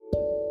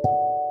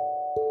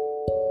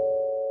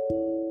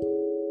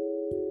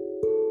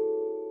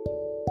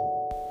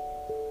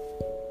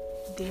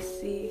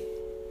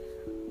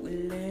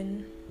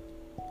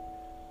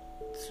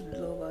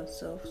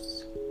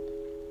ourselves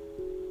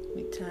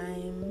with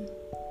time,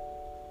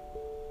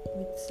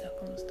 with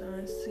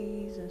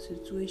circumstances and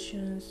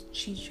situations,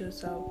 teach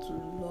us how to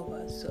love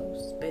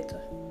ourselves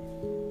better.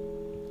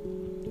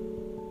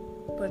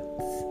 But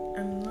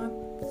I'm not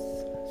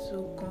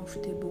so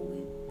comfortable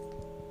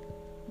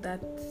with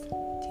that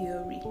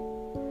theory.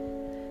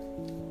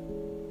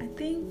 I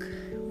think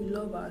we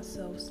love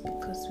ourselves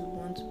because we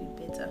want to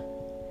be better.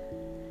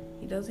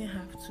 It doesn't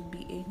have to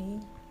be any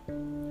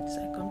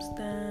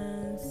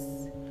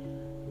circumstance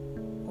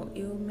or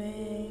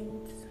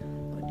ailment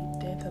or the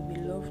death of a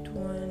loved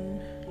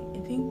one. I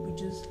think we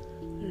just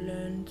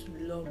learn to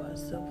love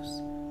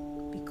ourselves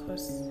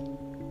because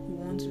we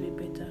want to be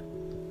better.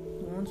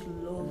 We want to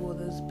love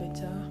others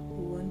better.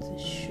 We want to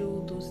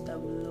show those that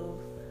we love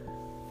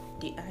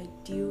the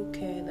ideal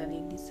care that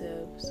they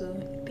deserve. So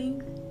I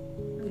think